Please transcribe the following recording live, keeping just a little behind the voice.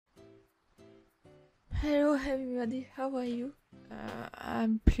Hello everybody, how are you?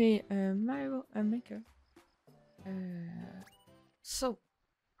 I'm playing Mario Maker. So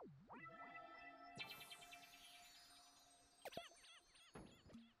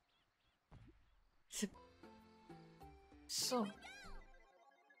so so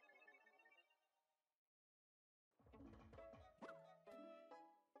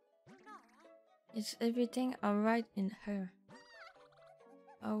is everything alright in here?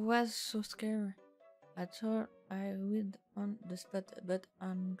 I was so scared. I thought I would on the spot, but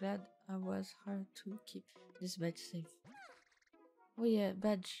I'm glad I was hard to keep this badge safe. Oh yeah,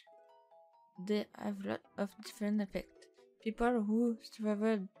 badge. They have lot of different effects. People who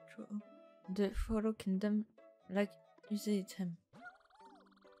travel through the Photo Kingdom like use him.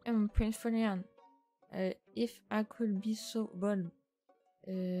 Prince Folian, if I could be so bold,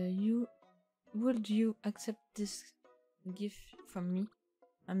 would you accept this gift from me?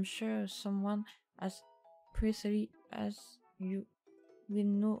 I'm sure someone as precisely as you will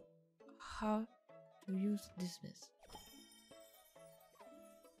know how to use this mess.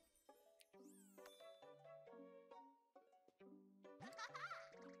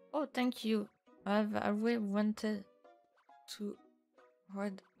 Oh, thank you. I've always wanted to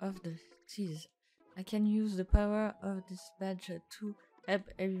rid of the cheese. I can use the power of this badge to help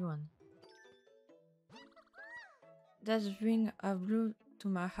everyone. That ring of blue to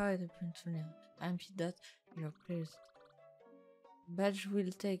my heart, Prince. I'm happy that you're pleased. Badge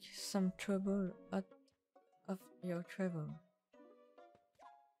will take some trouble out of your travel.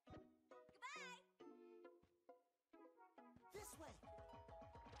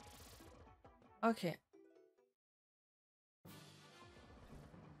 Okay.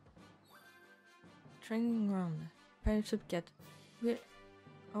 Training ground. Parachute cat.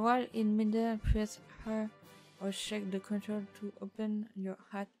 While in midair, press R or shake the control to open your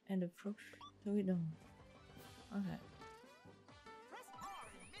hat and approach the window. Okay.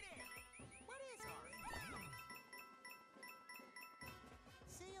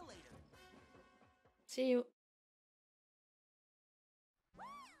 See you.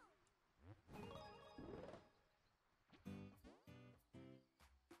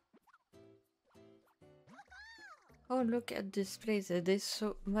 Oh, look at this place. There's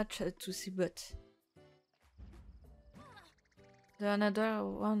so much to see, but another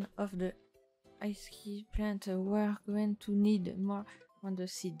one of the ice key plant we're going to need more on the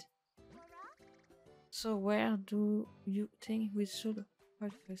seed. So where do you think we should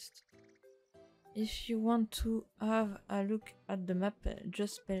start first? If you want to have a look at the map,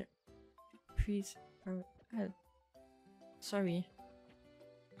 just spell please or help. Sorry.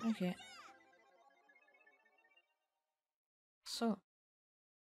 Okay. So.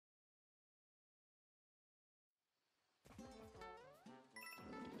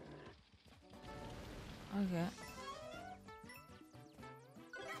 Okay.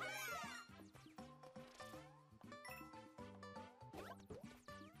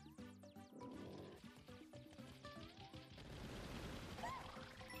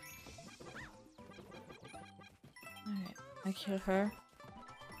 Okay. I kill her.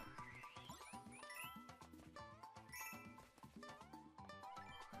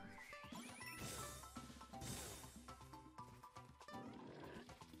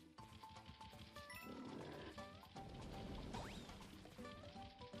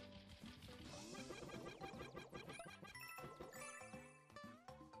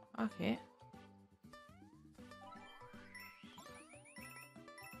 Okay.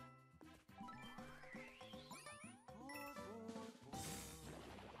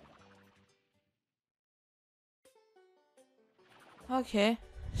 Okay.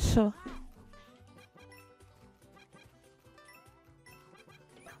 So.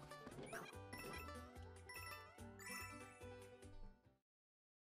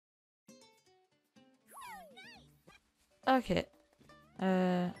 Okay.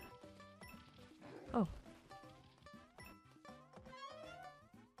 Oh.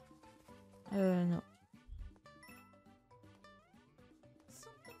 No.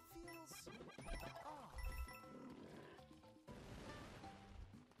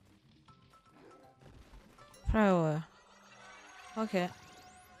 Flower. Okay.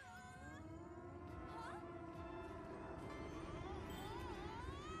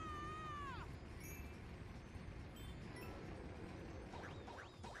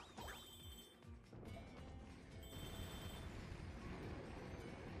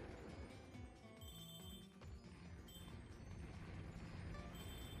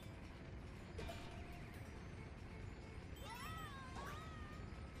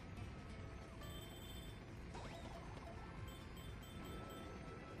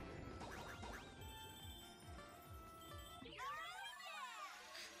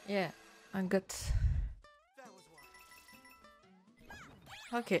 Yeah, I got.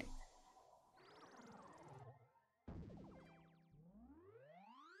 Okay.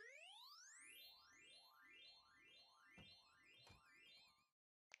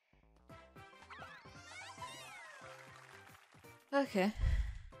 Okay.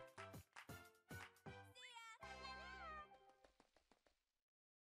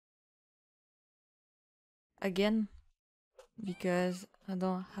 Again, because I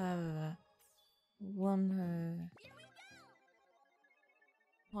don't have one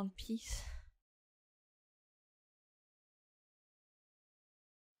piece.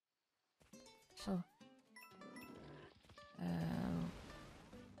 So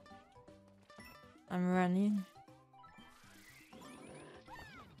I'm running.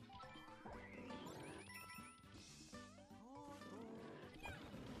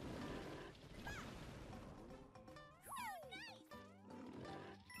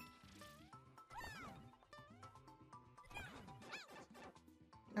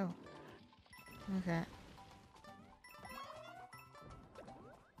 Oh. Okay.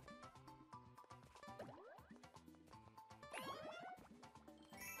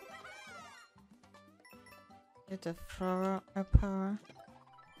 Get a flower, a power.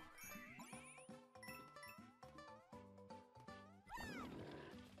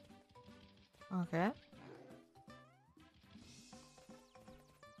 Okay.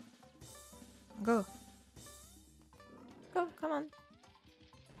 Go. Go, come on.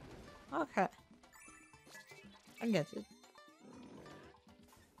 Okay. I get it.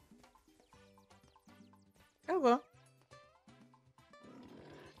 Go.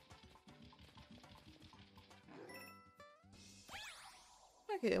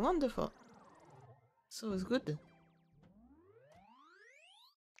 Okay, wonderful. So it's good.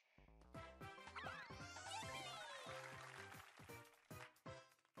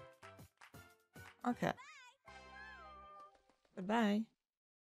 Okay. Goodbye.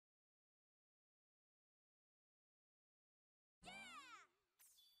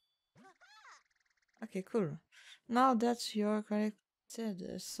 Okay, cool. Now that you're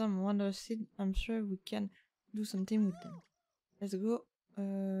collected some wonder seed, I'm sure we can do something with them. Let's go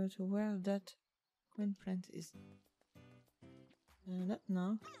to where that green plant is. Not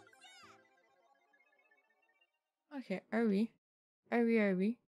now. Okay, hurry.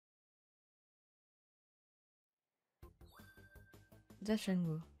 Hurry. Dash and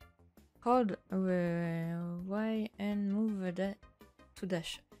go. Hold Y and move that to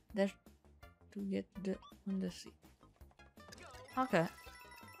dash. Dash to get the wonder seed. Okay.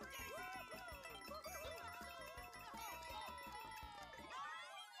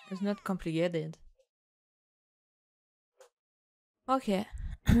 It's not complicated. Okay.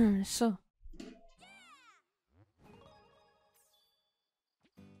 So.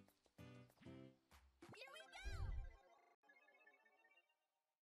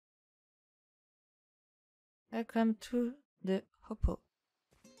 Welcome to the Hopo.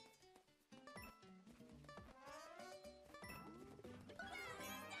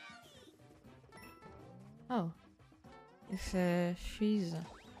 Oh. It's a freeze.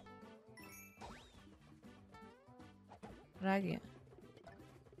 Rag.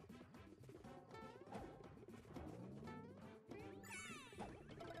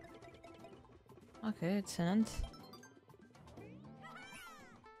 Okay, it's an ant.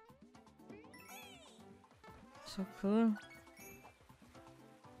 So cool.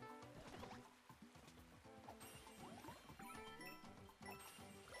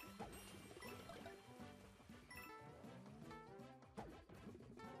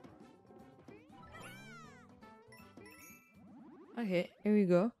 Okay, here we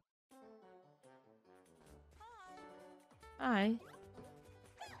go. Hi.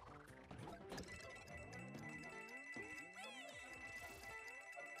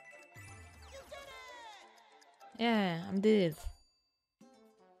 Yeah, I did it.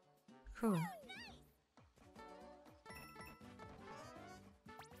 Cool.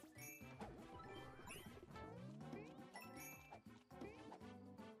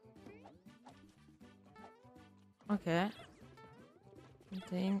 Okay.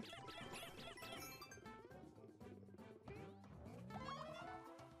 Something.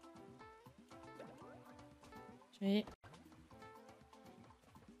 Three.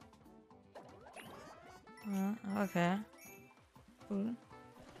 Okay. Cool.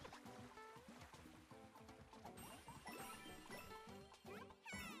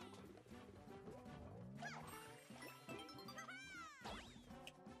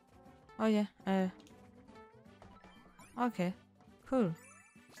 Oh yeah. Okay. Cool.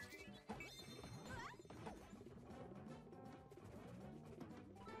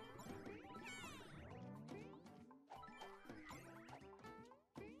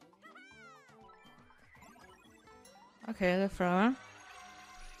 Okay, the flower.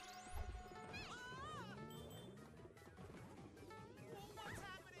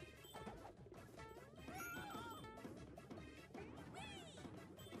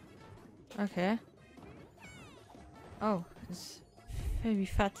 Okay. Oh, it's very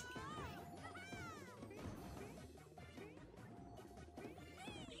fat.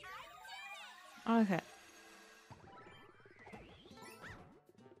 Okay.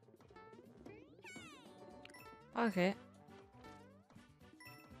 Okay.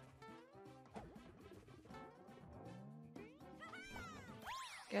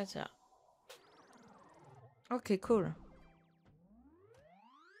 Gotcha. Okay, cool.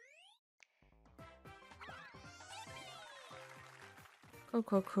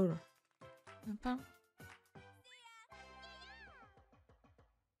 Cool. Pam.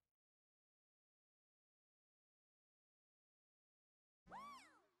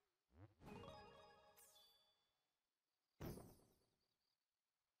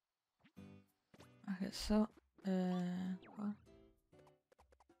 Okay, so, what?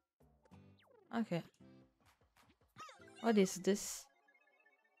 Okay. What is this?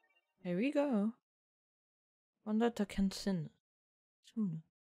 Here we go. Wonder to can sin soon.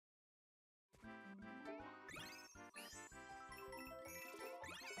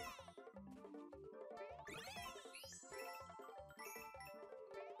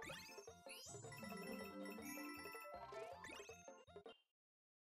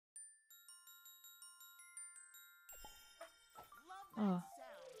 Oh.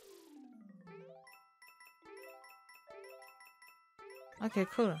 Okay,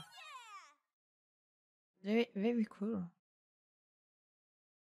 cool. Very cool.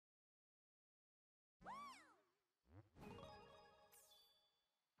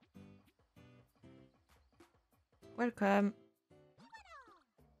 Welcome.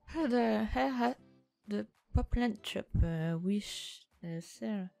 The Popland shop wish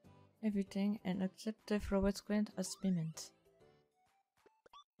sell everything and accept the flower squint as payment.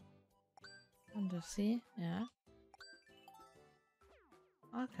 Undersea, yeah.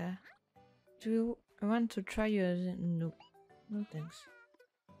 Okay. Do you want to try your no? No thanks.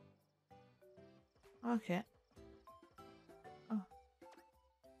 Okay. Oh.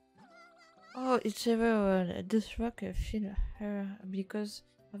 Oh, it's ever this rock feel her because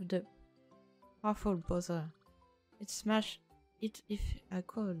of the powerful buzzer. It smashed it if I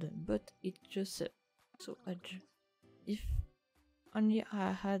could, but it just so edge. If only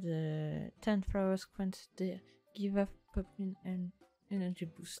I had 10 flowers quant there, give up popping an energy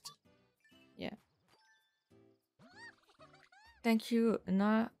boost. Yeah. Thank you.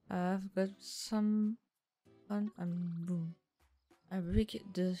 Now I've got some on and boom. I break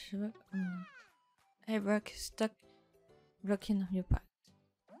the shop. I work stuck blocking your path.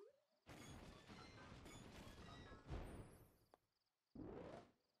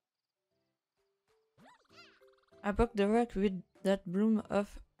 I broke the rock with that bloom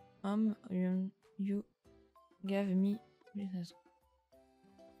of you gave me business.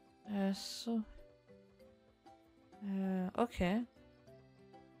 Okay.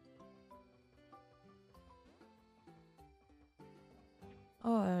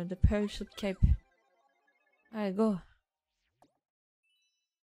 Oh, the parachute cape. I go.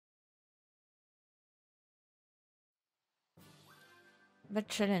 But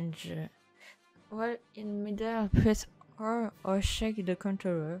challenge. While in midair, press R or shake the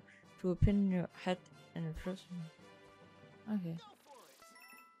controller to open your hat and close. Okay.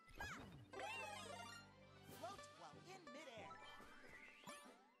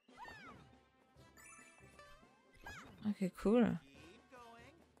 Okay, cool.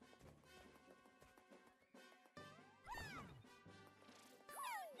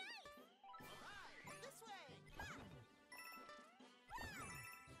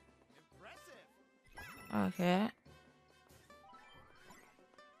 Okay.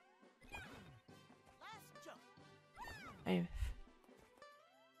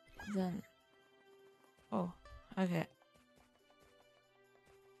 Then. Oh, okay.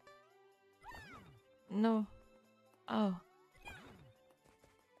 No. Oh.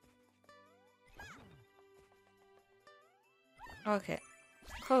 Okay.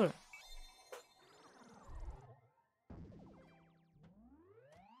 Cool.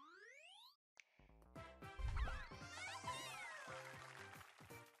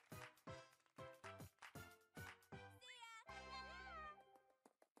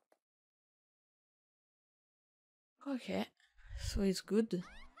 Okay. So it's good.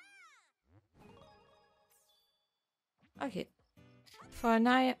 Okay. For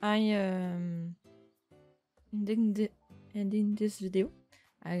now, ending this video.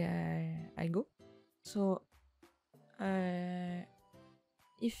 I go. So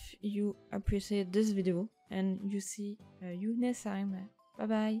if you appreciate this video, and you see you next time. Bye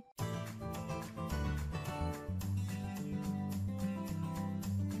bye.